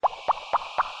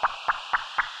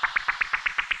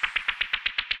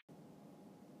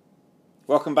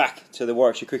Welcome back to the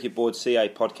Warwickshire Cricket Board CA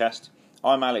podcast.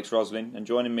 I'm Alex Roslin, and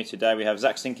joining me today we have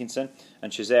Zach Sinkinson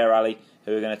and Shazair Ali,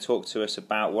 who are going to talk to us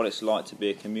about what it's like to be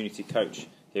a community coach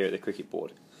here at the Cricket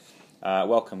Board.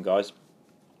 Welcome, guys.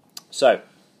 So,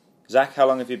 Zach, how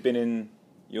long have you been in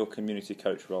your community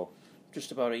coach role?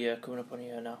 Just about a year, coming up on a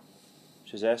year now.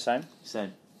 Shazair, same?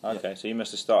 Same. Okay, Yeah. so you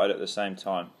must have started at the same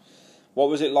time. What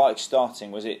was it like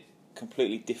starting? Was it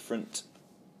completely different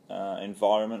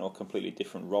environment or completely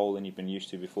different role than you've been used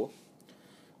to before?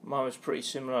 Mine was pretty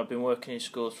similar. I've been working in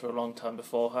schools for a long time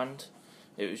beforehand.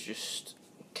 It was just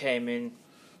came in,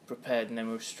 prepared, and then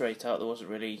we were straight out. There wasn't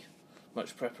really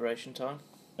much preparation time.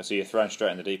 So you're thrown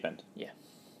straight in the deep end? Yeah.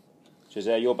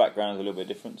 Shazair, your background is a little bit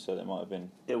different, so there might have been...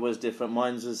 It was different.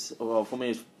 Mine's was, well, for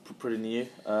me, it's pretty new.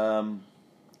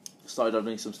 Started off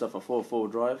doing some stuff at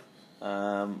forward drive,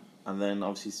 and then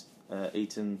obviously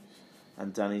Eaton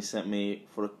and Danny sent me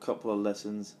for a couple of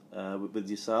lessons with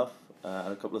yourself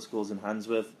at a couple of schools in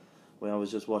Handsworth, where I was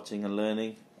just watching and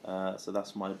learning. So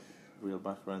that's my real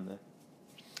background there.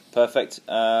 Perfect.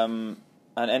 And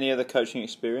any other coaching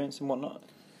experience and whatnot?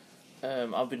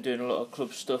 I've been doing a lot of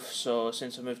club stuff. So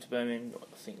since I moved to Birmingham,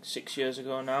 I think 6 years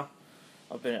ago now,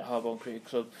 I've been at Harborne Cricket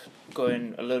Club,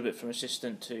 going a little bit from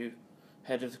assistant to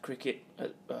head of the cricket,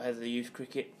 head of the youth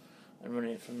cricket, and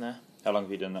running it from there. How long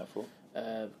have you done that for?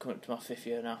 Coming up to my 5th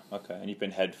year now. Okay, and you've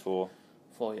been head for?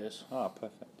 4 years. Ah,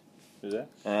 perfect.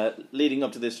 Shazair? Leading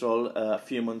up to this role, a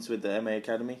few months with the MA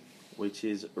Academy, which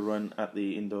is run at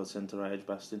the indoor centre at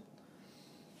Edgbaston.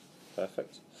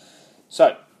 Perfect. So,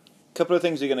 a couple of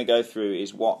things we're going to go through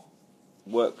is what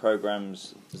work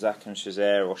programmes Zach and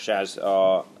Shazair or Shaz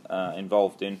are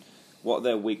involved in, what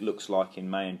their week looks like in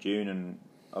May and June, and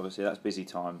obviously that's busy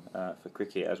time for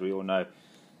cricket, as we all know.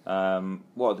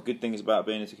 What are the good things about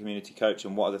being a community coach,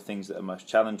 and what are the things that are most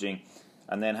challenging,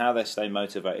 and then how they stay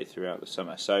motivated throughout the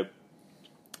summer. So,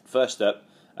 first up,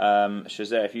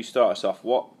 Shazair, if you start us off,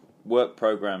 what work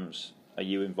programmes are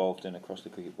you involved in across the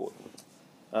cricket board?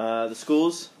 The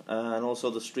schools and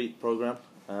also the street programme.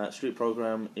 Street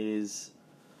programme is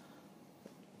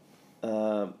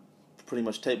pretty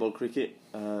much table cricket,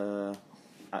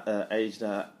 aged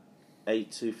at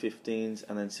 8 to 15s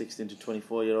and then 16 to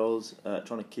 24-year-olds,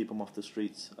 trying to keep them off the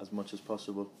streets as much as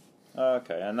possible.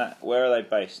 Okay, and where are they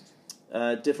based?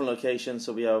 Different locations,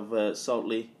 so we have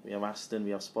Saltley, we have Aston, we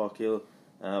have Sparkhill.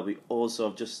 We also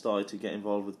have just started to get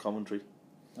involved with Coventry.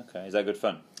 Okay, is that good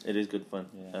fun? It is good fun.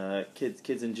 Yeah.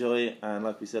 Kids enjoy it, and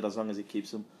like we said, as long as it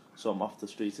keeps them sort of off the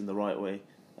streets in the right way,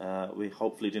 we're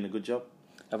hopefully doing a good job.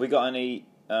 Have we got any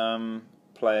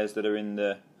players that are in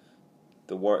the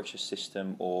Warwickshire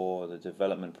system or the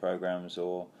development programmes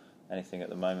or anything at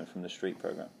the moment from the street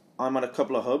programme? I'm at a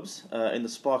couple of hubs. In the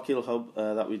Sparkhill hub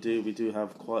that we do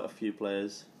have quite a few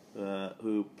players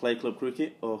who play club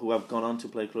cricket or who have gone on to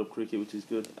play club cricket, which is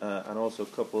good, and also a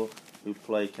couple who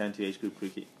play county age group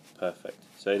cricket. Perfect.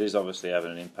 So it is obviously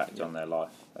having an impact on their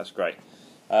life. That's great.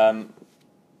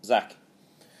 Zach?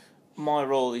 My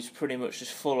role is pretty much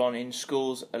just full on in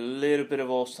schools, a little bit of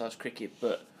all-stars cricket,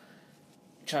 but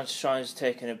Chance to Shine has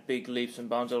taken a big leaps and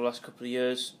bounds over the last couple of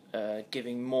years,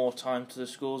 giving more time to the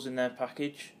schools in their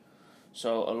package.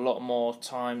 So a lot more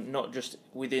time, not just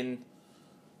within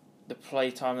the play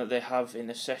time that they have in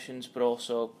the sessions, but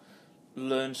also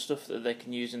learn stuff that they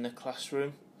can use in the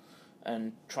classroom,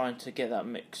 and trying to get that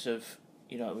mix of,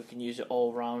 we can use it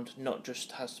all round, not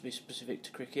just has to be specific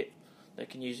to cricket. They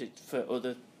can use it for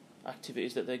other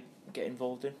activities that they get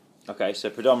involved in. Okay, so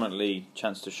predominantly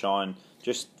Chance to Shine.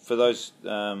 Just for those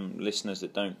listeners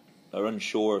that are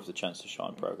unsure of the Chance to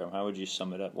Shine programme, how would you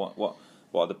sum it up? What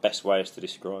are the best ways to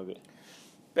describe it?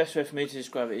 Best way for me to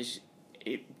describe it is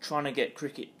trying to get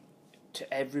cricket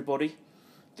to everybody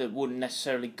that wouldn't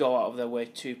necessarily go out of their way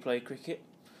to play cricket.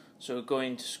 So we're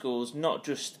going to schools, not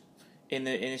just in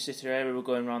the inner city area, we're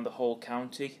going around the whole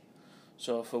county.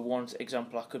 So for one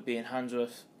example, I could be in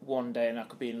Handsworth one day and I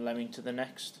could be in Leamington the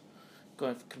next.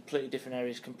 Going for completely different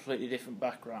areas, completely different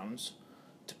backgrounds,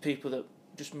 to people that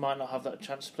just might not have that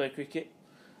chance to play cricket,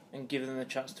 and give them the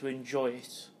chance to enjoy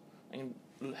it and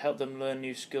help them learn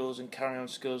new skills and carry on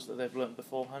skills that they've learnt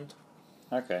beforehand.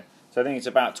 Okay, so I think it's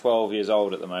about 12 years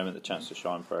old at the moment, the Chance to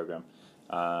Shine programme,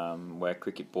 where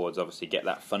cricket boards obviously get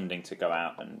that funding to go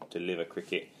out and deliver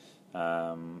cricket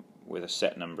with a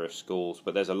set number of schools.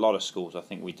 But there's a lot of schools. I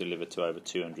think we delivered to over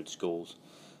 200 schools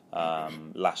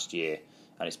last year,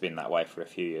 and it's been that way for a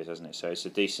few years, hasn't it? So it's a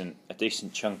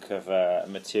decent chunk of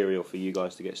material for you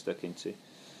guys to get stuck into.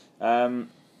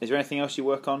 Is there anything else you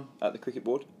work on at the cricket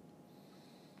board?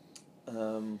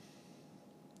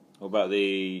 What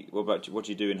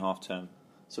do you do in half term?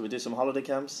 So we do some holiday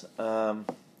camps.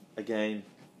 Again,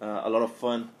 A lot of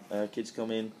fun. Kids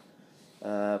come in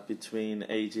between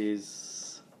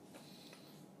ages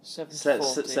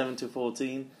 7 to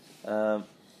 14.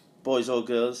 Boys or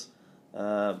girls.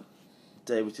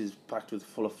 Day which is packed with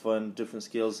full of fun, different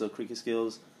skills, so cricket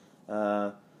skills.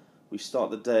 We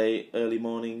start the day early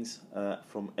mornings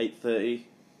from 8:30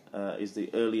 is the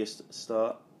earliest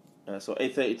start. So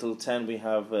 8:30 till 10 we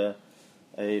have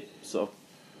a sort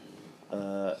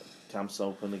of camps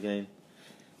open again.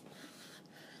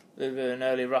 A little bit of an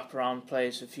early wraparound,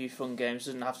 plays a few fun games.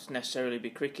 Doesn't have to necessarily be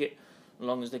cricket, as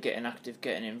long as they're getting active,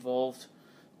 getting involved.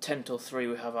 10 till 3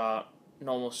 we have our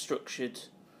normal structured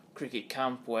cricket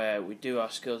camp where we do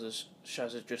our skills, as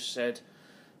Shaz has just said.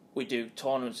 We do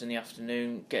tournaments in the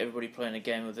afternoon, get everybody playing a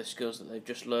game of the skills that they've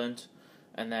just learned,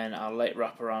 and then our late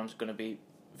wraparound is going to be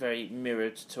very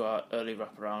mirrored to our early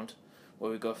wraparound,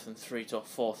 where we go from 3 to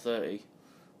 4:30,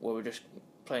 where we're just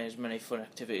playing as many fun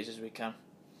activities as we can.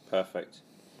 Perfect.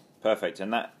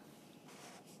 And that,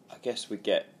 I guess, we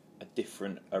get a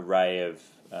different array of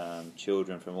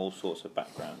children from all sorts of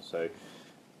backgrounds. So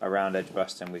around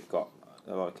Edgbaston we've got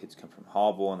a lot of kids come from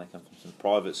Harborne, they come from some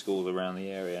private schools around the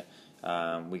area.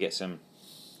 We get some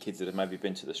kids that have maybe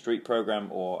been to the street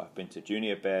programme or have been to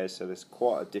Junior Bears, so there's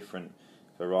quite a different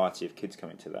variety of kids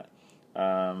coming to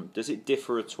that. Does it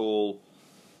differ at all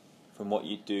from what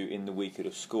you do in the week at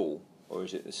a school, or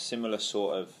is it a similar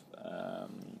sort of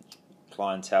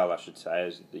clientele, I should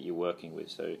say, that you're working with?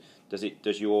 So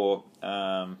does your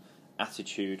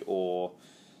attitude or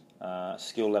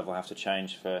skill level have to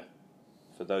change for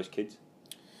those kids?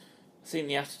 I think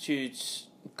the attitude's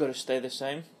got to stay the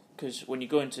same, because when you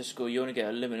go into school you only get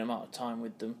a limited amount of time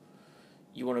with them.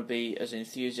 You want to be as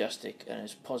enthusiastic and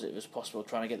as positive as possible,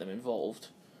 trying to get them involved.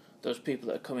 Those people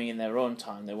that are coming in their own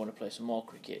time, they want to play some more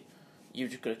cricket.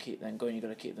 You've just got to keep them going, you've got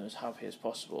to keep them as happy as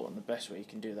possible, and the best way you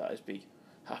can do that is be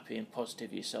happy and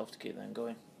positive yourself to keep them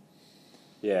going.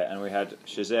 Yeah, and we had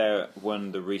Shazair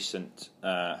won the recent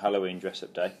Halloween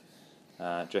dress-up day,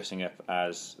 dressing up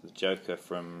as the Joker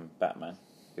from Batman.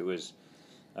 It was,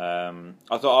 I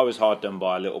thought I was hard done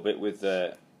by a little bit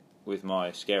with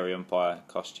my scary umpire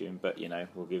costume, but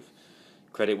we'll give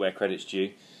credit where credit's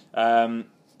due.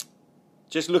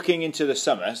 Just looking into the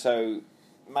summer, so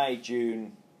May,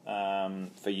 June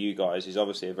for you guys is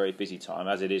obviously a very busy time,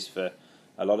 as it is for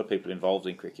a lot of people involved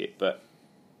in cricket. But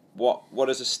what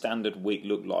does a standard week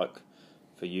look like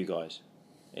for you guys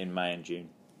in May and June?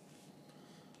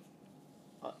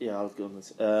 Yeah, I'll go on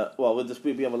this. Well, with this,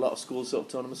 we have a lot of school sort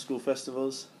of tournaments, school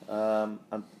festivals,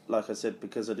 and like I said,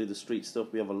 because I do the street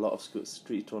stuff, we have a lot of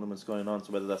street tournaments going on.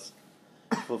 So whether that's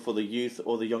for the youth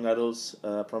or the young adults,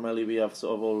 primarily we have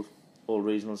sort of all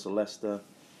regionals, so Leicester,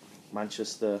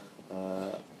 Manchester,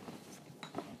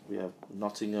 we have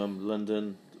Nottingham,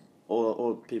 London,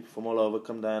 all people from all over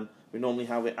come down. We normally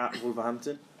have it at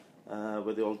Wolverhampton,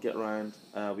 where they all get around.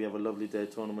 We have a lovely day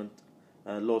tournament.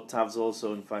 Lord Tavs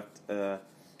also, in fact,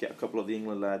 get a couple of the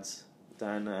England lads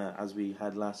down, as we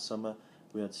had last summer.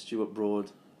 We had Stuart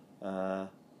Broad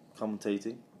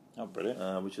commentating. Oh,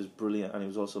 brilliant. Which was brilliant, and it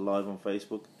was also live on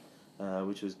Facebook,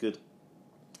 which was good.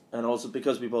 And also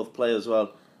because we both play as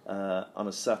well on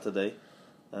a Saturday,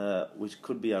 which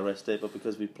could be our rest day, but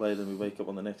because we played and we wake up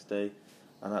on the next day,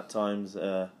 and at times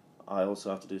I also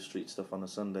have to do street stuff on a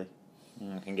Sunday.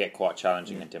 It can get quite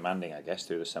challenging and demanding, I guess,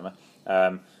 through the summer.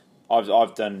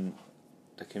 I've done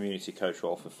the community coach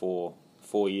role for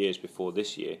four years before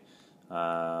this year,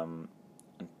 and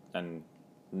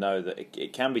know that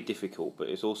it can be difficult, but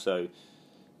it's also,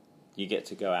 you get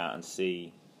to go out and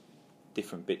see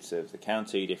different bits of the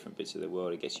county, different bits of the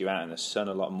world. It gets you out in the sun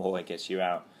a lot more. It gets you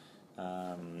out,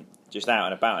 just out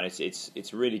and about, and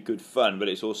it's really good fun. But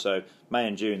it's also May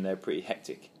and June, they're pretty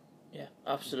hectic. Yeah,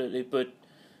 absolutely. But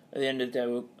at the end of the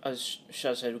day, as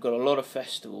Shaz said, we've got a lot of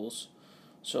festivals.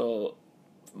 So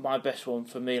my best one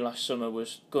for me last summer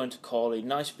was going to Corley,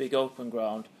 nice big open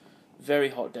ground, very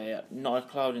hot day, not a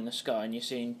cloud in the sky, and you're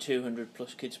seeing 200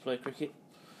 plus kids play cricket.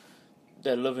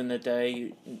 They're loving the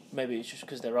day. Maybe it's just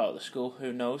because they're out of the school,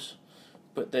 who knows?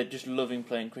 But they're just loving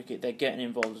playing cricket. They're getting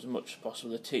involved as much as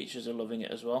possible. The teachers are loving it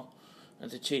as well.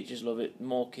 And the teachers love it,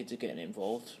 more kids are getting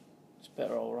involved. It's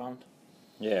better all around.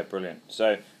 Yeah, brilliant.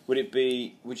 So would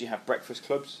you have breakfast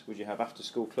clubs? Would you have after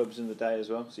school clubs in the day as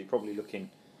well? So you're probably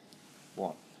looking,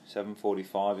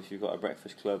 7:45 if you've got a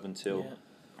breakfast club until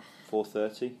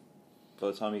 4:30. By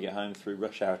the time you get home through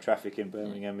rush hour traffic in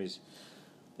Birmingham is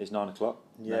 9 o'clock.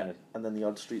 Yeah, and then the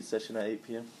odd street session at 8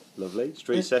 p.m. Lovely,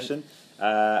 street session.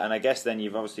 And I guess then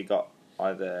you've obviously got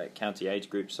either county age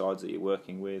group sides that you're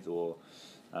working with, or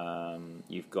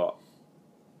you've got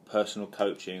personal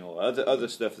coaching or other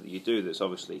stuff that you do that's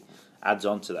obviously adds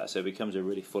on to that. So it becomes a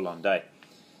really full-on day.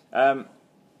 As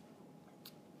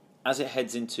it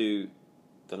heads into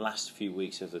the last few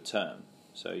weeks of the term,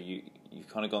 so you've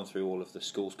kind of gone through all of the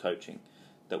schools coaching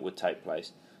that would take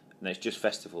place, and it's just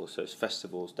festivals. So it's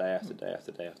festivals day after day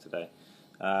after day after day.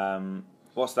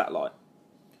 What's that like?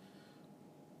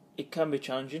 It can be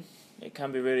challenging. It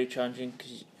can be really challenging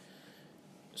because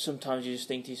sometimes you just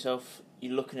think to yourself,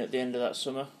 you're looking at the end of that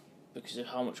summer because of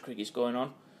how much cricket's going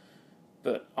on.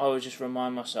 But I would just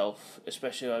remind myself,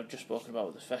 especially I've just spoken about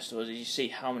with the festivals, is you see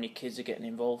how many kids are getting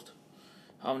involved.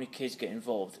 How many kids get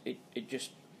involved. It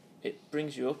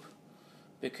brings you up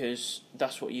because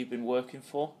that's what you've been working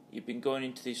for. You've been going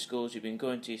into these schools, you've been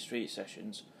going to your street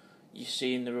sessions, you're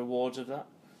seeing the rewards of that,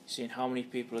 you're seeing how many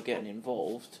people are getting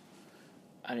involved,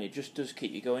 and it just does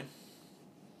keep you going.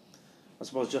 I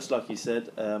suppose just like you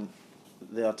said,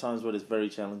 there are times where it's very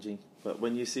challenging, but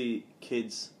when you see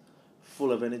kids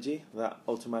full of energy, that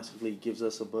automatically gives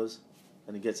us a buzz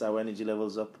and it gets our energy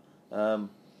levels up.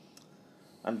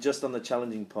 And just on the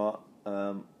challenging part,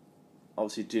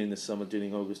 obviously during the summer,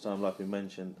 during August time, like we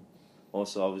mentioned,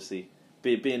 also obviously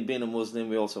being a Muslim,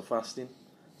 we're also fasting.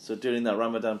 So during that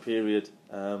Ramadan period,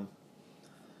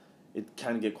 it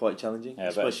can get quite challenging,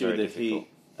 especially with the heat.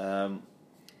 Not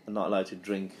allowed to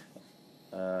drink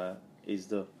is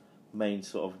the main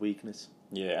sort of weakness.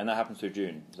 Yeah, and that happens through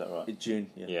June, is that right? In June,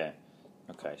 yeah. Yeah.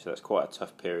 Okay, so that's quite a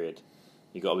tough period.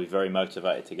 You've got to be very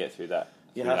motivated to get through that.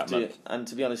 You have to, and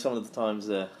to be honest, some of the times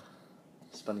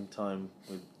spending time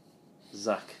with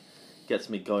Zach gets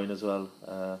me going as well,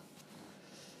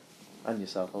 and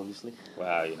yourself, obviously.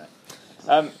 Wow,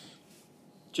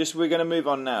 just we're going to move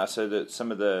on now. So that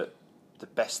some of the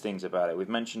best things about it, we've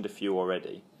mentioned a few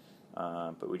already,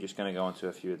 but we're just going to go on to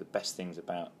a few of the best things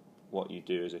about what you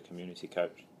do as a community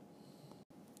coach.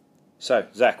 So,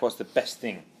 Zach, what's the best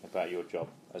thing about your job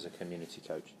as a community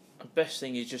coach? The best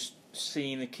thing is just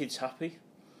seeing the kids happy,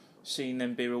 seeing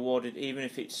them be rewarded, even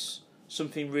if it's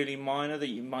something really minor that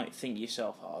you might think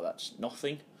yourself, oh, that's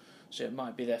nothing. So it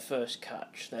might be their first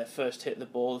catch, their first hit the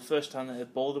ball, the first time they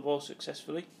have bowled the ball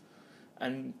successfully,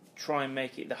 and try and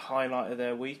make it the highlight of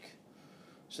their week.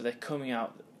 So they're coming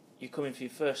out, you come in for your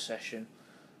first session,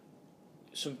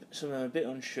 some of them are a bit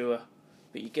unsure,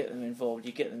 but you get them involved,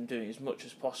 you get them doing as much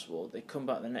as possible. They come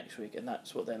back the next week, and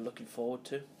that's what they're looking forward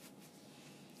to.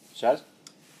 Shaz?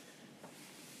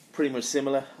 Pretty much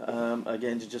similar.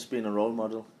 Again, to just being a role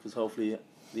model, because hopefully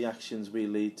the actions we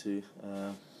lead to,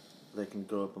 they can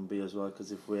grow up and be as well.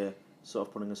 Because if we're sort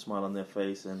of putting a smile on their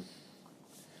face and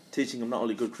teaching them not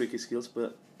only good cricket skills,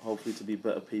 but hopefully to be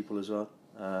better people as well,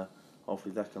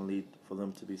 hopefully that can lead for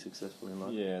them to be successful in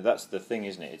life. Yeah, that's the thing,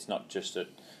 isn't it? It's not just that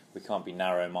we can't be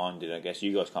narrow-minded. I guess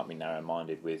you guys can't be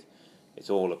narrow-minded with. It's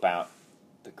all about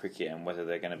the cricket and whether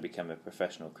they're going to become a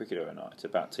professional cricketer or not. It's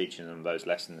about teaching them those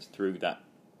lessons through that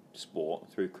sport,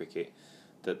 through cricket,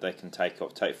 that they can take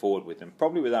forward with them,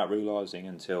 probably without realising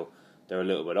until they're a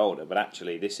little bit older. But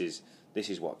actually, this is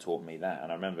what taught me that.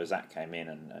 And I remember Zach came in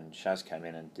and Shaz came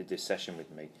in and did this session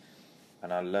with me,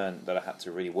 and I learned that I had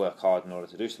to really work hard in order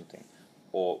to do something,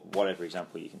 or whatever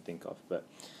example you can think of. But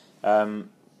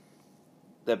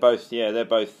they're both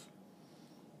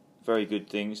very good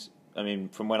things. I mean,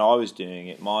 from when I was doing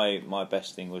it, my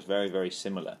best thing was very, very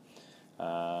similar,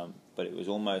 but it was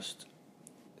almost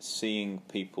seeing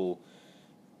people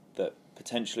that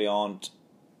potentially aren't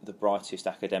the brightest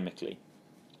academically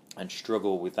and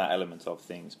struggle with that element of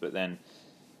things, but then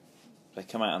they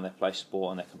come out and they play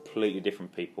sport and they're completely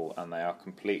different people, and they are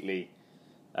completely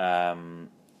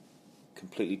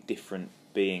different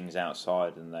beings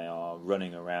outside, and they are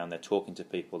running around, they're talking to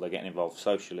people, they're getting involved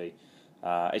socially.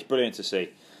 It's brilliant to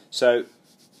see. So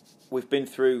we've been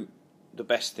through the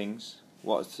best things.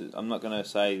 I'm not going to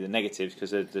say the negatives,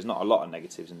 because there's not a lot of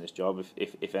negatives in this job,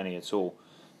 if any at all.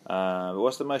 But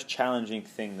what's the most challenging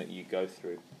thing that you go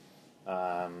through,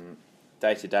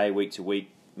 day to day, week to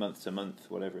week, month to month,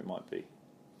 whatever it might be?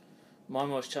 My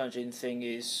most challenging thing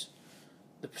is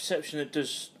the perception that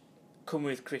does come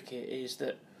with cricket is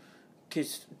that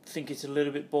kids think it's a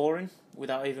little bit boring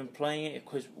without even playing it,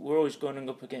 because we're always going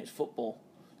up against football.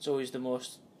 It's always the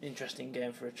most interesting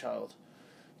game for a child.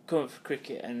 Come up for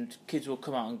cricket and kids will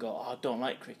come out and go, oh, I don't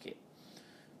like cricket.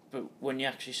 But when you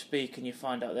actually speak and you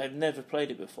find out they've never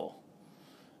played it before,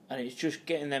 and it's just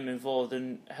getting them involved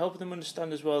and helping them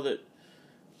understand as well that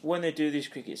when they do these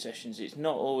cricket sessions, it's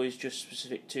not always just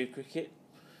specific to cricket.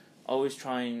 I always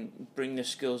try and bring the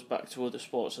skills back to other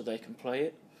sports so they can play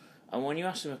it. And when you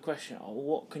ask them a question, oh,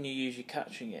 what can you use your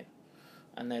catching in?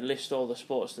 And they list all the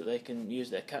sports that they can use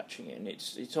their catching in.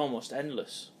 It's almost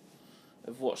endless.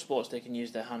 of what sports they can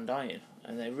use their hand-eye in,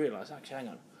 and they realise, actually, hang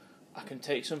on, I can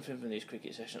take something from these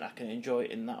cricket sessions, I can enjoy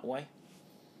it in that way.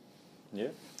 Yeah.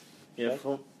 Yeah,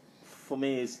 for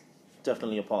me, it's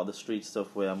definitely a part of the street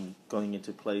stuff where I'm going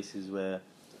into places where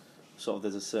sort of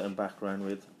there's a certain background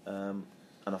with, and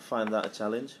I find that a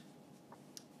challenge.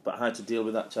 But how to deal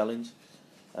with that challenge,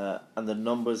 and the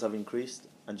numbers have increased,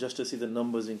 and just to see the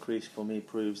numbers increase for me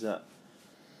proves that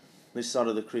this side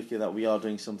of the cricket that we are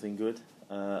doing something good.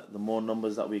 The more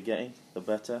numbers that we're getting, the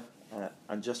better,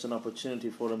 and just an opportunity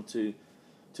for them to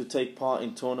take part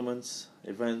in tournaments,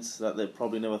 events that they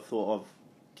probably never thought of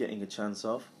getting a chance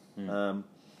of,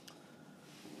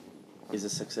 is a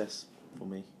success for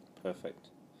me.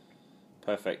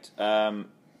 Perfect.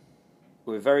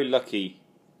 We're very lucky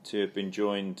to have been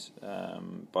joined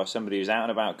by somebody who's out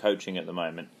and about coaching at the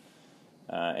moment,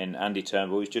 in Andy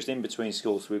Turnbull. He's just in between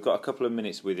schools, so we've got a couple of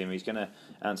minutes with him. He's going to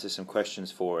answer some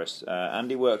questions for us.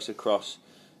 Andy works across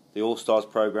the All-Stars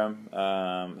programme.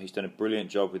 He's done a brilliant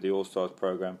job with the All-Stars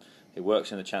programme. He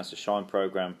works in the Chance to Shine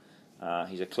programme.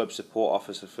 He's a club support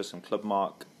officer for some Club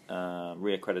Mark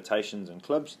re-accreditations and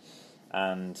clubs,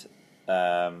 and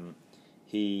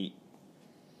he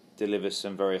delivers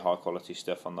some very high quality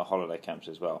stuff on the holiday camps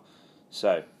as well.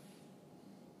 So,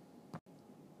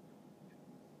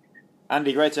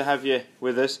 Andy, great to have you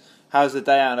with us. How's the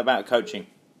day out and about coaching?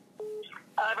 Been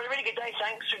a really good day,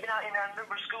 thanks. We've been out in a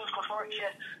number of schools across Warwickshire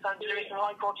delivering some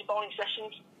high quality bowling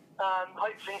sessions,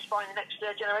 hopefully inspiring the next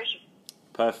generation.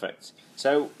 Perfect.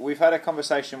 So we've had a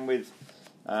conversation with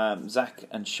Zach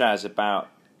and Shaz about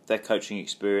their coaching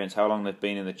experience, how long they've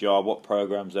been in the job, what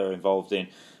programs they're involved in.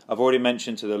 I've already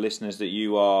mentioned to the listeners that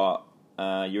you're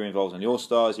involved in the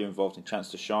All-Stars, you're involved in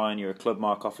Chance to Shine, you're a Club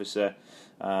Mark officer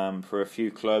for a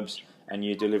few clubs, and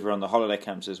you deliver on the holiday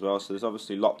camps as well. So there's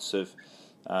obviously lots of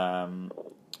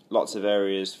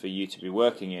areas for you to be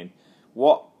working in.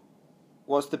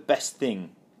 What's the best thing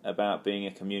about being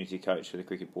a community coach for the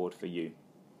Cricket Board for you?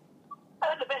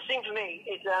 The best thing for me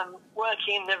is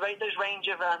working those range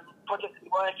of projects we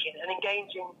work in and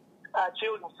engaging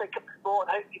children to take up the sport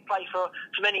and hopefully play for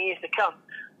many years to come,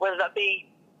 whether that be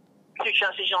through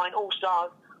Chance to Shine,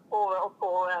 All-Stars, or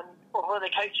other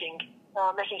coaching,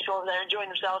 making sure they're enjoying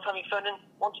themselves, having fun, and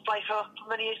want to play for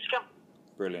many years to come.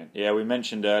 Brilliant. Yeah, we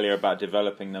mentioned earlier about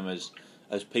developing them as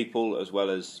people as well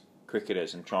as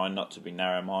cricketers, and trying not to be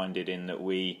narrow-minded in that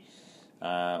we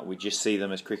just see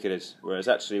them as cricketers, whereas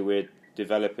actually we're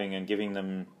developing and giving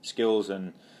them skills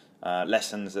and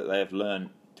lessons that they have learned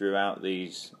throughout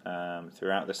the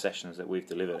sessions that we've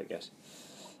delivered, I guess.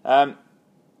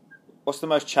 What's the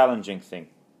most challenging thing?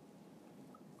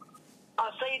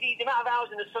 I'd say the amount of hours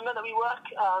in the summer that we work,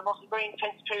 obviously very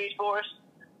intense period for us.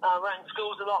 We're in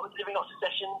schools a lot, we're delivering lots of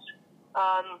sessions,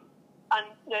 and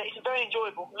it's very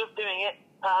enjoyable. Love doing it.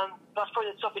 That's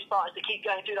probably the toughest part, is to keep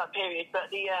going through that period. But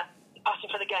the passion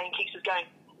for the game keeps us going.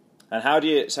 And how do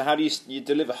you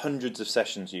deliver hundreds of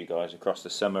sessions, you guys, across the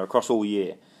summer, across all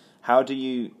year? How do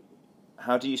you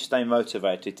stay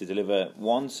motivated to deliver,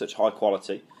 one, such high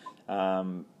quality,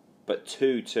 but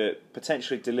two, to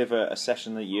potentially deliver a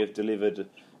session that you have delivered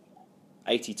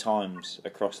 80 times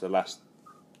across the last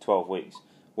 12 weeks?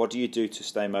 What do you do to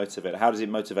stay motivated? How does it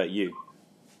motivate you?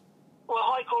 Well,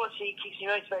 high quality keeps me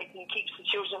motivated and keeps the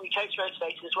children that we coach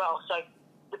motivated as well. So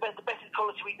the better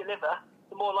quality we deliver,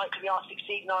 the more likely we are to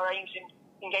succeed in our aims in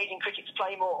engaging cricket to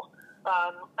play more.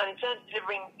 And in terms of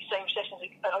delivering the same sessions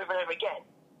over and over again,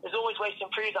 there's always ways to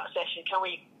improve that session. Can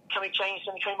we change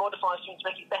something? Can we modify something to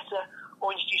make it better,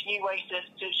 or introduce new ways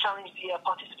to challenge the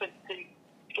participants to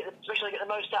get the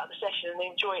most out of the session and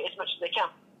they enjoy it as much as they can?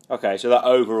 Okay, so that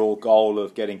overall goal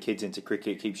of getting kids into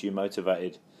cricket keeps you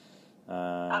motivated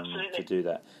to do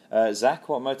that. Zach,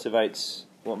 what motivates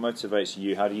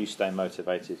you? How do you stay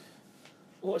motivated?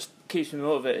 What keeps me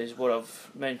motivated is what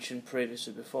I've mentioned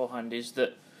previously beforehand, is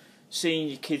that seeing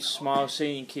your kids smile,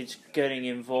 seeing your kids getting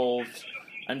involved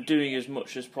and doing as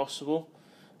much as possible.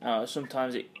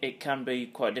 Sometimes it can be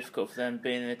quite difficult for them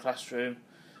being in the classroom,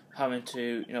 having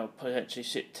to potentially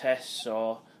sit tests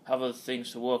or have other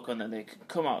things to work on, that they can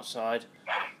come outside,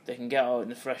 they can get out in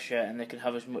the fresh air, and they can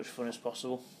have as much fun as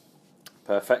possible.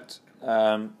 Perfect.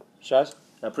 Shaz?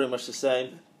 Pretty much the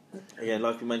same. Again,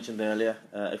 like we mentioned earlier,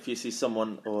 if you see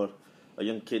someone or a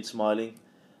young kid smiling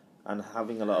and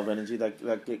having a lot of energy,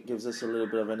 that gives us a little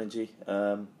bit of energy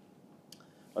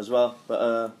as well.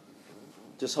 But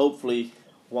just hopefully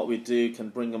what we do can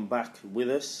bring them back with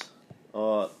us,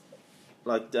 or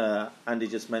like Andy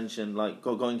just mentioned, like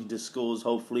going into schools,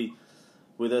 hopefully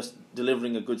with us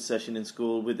delivering a good session in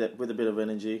school with a bit of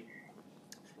energy,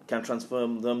 can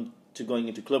transform them to going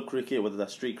into club cricket, whether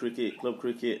that's street cricket, club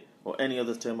cricket, or any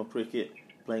other term of cricket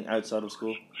playing outside of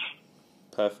school.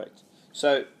 Perfect.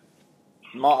 So,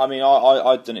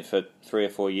 I'd done it for 3 or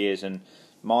 4 years, and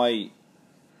my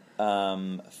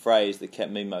phrase that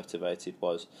kept me motivated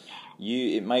was,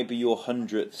 it may be your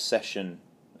 100th session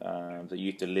that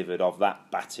you've delivered of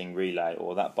that batting relay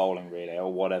or that bowling relay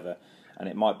or whatever, and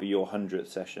it might be your 100th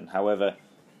session. However,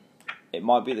 it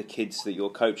might be the kids that you're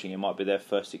coaching, it might be their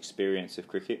first experience of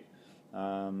cricket.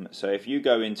 So if you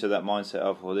go into that mindset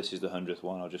of, well, this is the 100th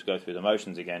one, I'll just go through the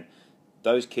motions again,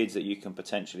 those kids that you can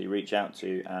potentially reach out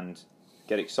to and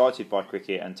get excited by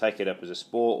cricket and take it up as a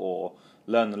sport or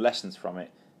learn the lessons from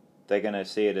it, they're going to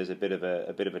see it as a bit of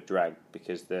a drag,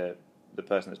 because the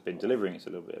person that's been delivering it's a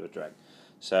little bit of a drag.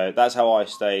 So that's how I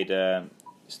stayed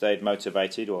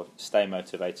motivated, or stay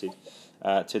motivated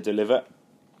to deliver.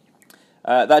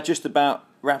 That just about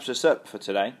wraps us up for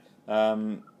today.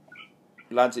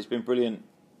 Lads, it's been brilliant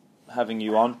having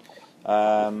you on.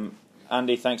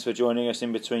 Andy, thanks for joining us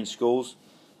in between schools.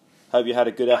 Hope you had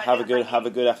a good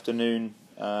afternoon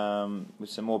with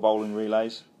some more bowling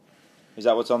relays. Is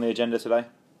that what's on the agenda today?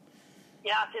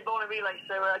 Yeah, I said bowling relays.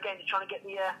 So again, just trying to get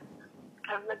the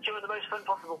most fun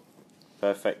possible.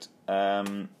 Perfect.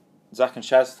 Zach and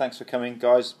Shaz, thanks for coming,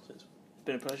 guys. It's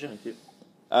been a pleasure. Thank you.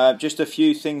 Just a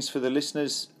few things for the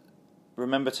listeners.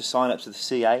 Remember to sign up to the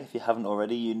CA if you haven't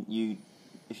already.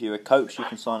 If you're a coach, you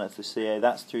can sign up to the CA.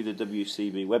 That's through the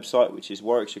WCB website, which is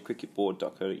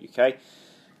warwickshirecricketboard.co.uk.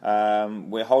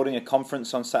 We're holding a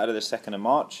conference on Saturday the 2nd of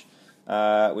March,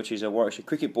 which is a Warwickshire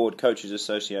Cricket Board Coaches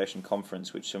Association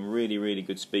conference, which some really, really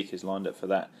good speakers lined up for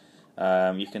that.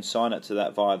 You can sign up to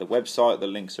that via the website. The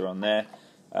links are on there.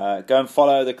 Go and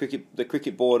follow the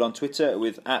cricket board on Twitter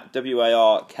with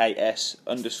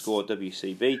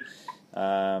 @WARKS_WCB,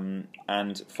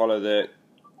 and follow the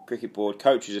Cricket Board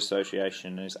Coaches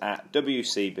Association as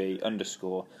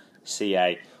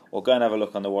 @WCB_CA, or go and have a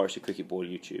look on the Warwickshire Cricket Board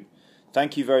YouTube.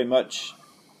 Thank you very much.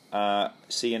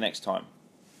 See you next time.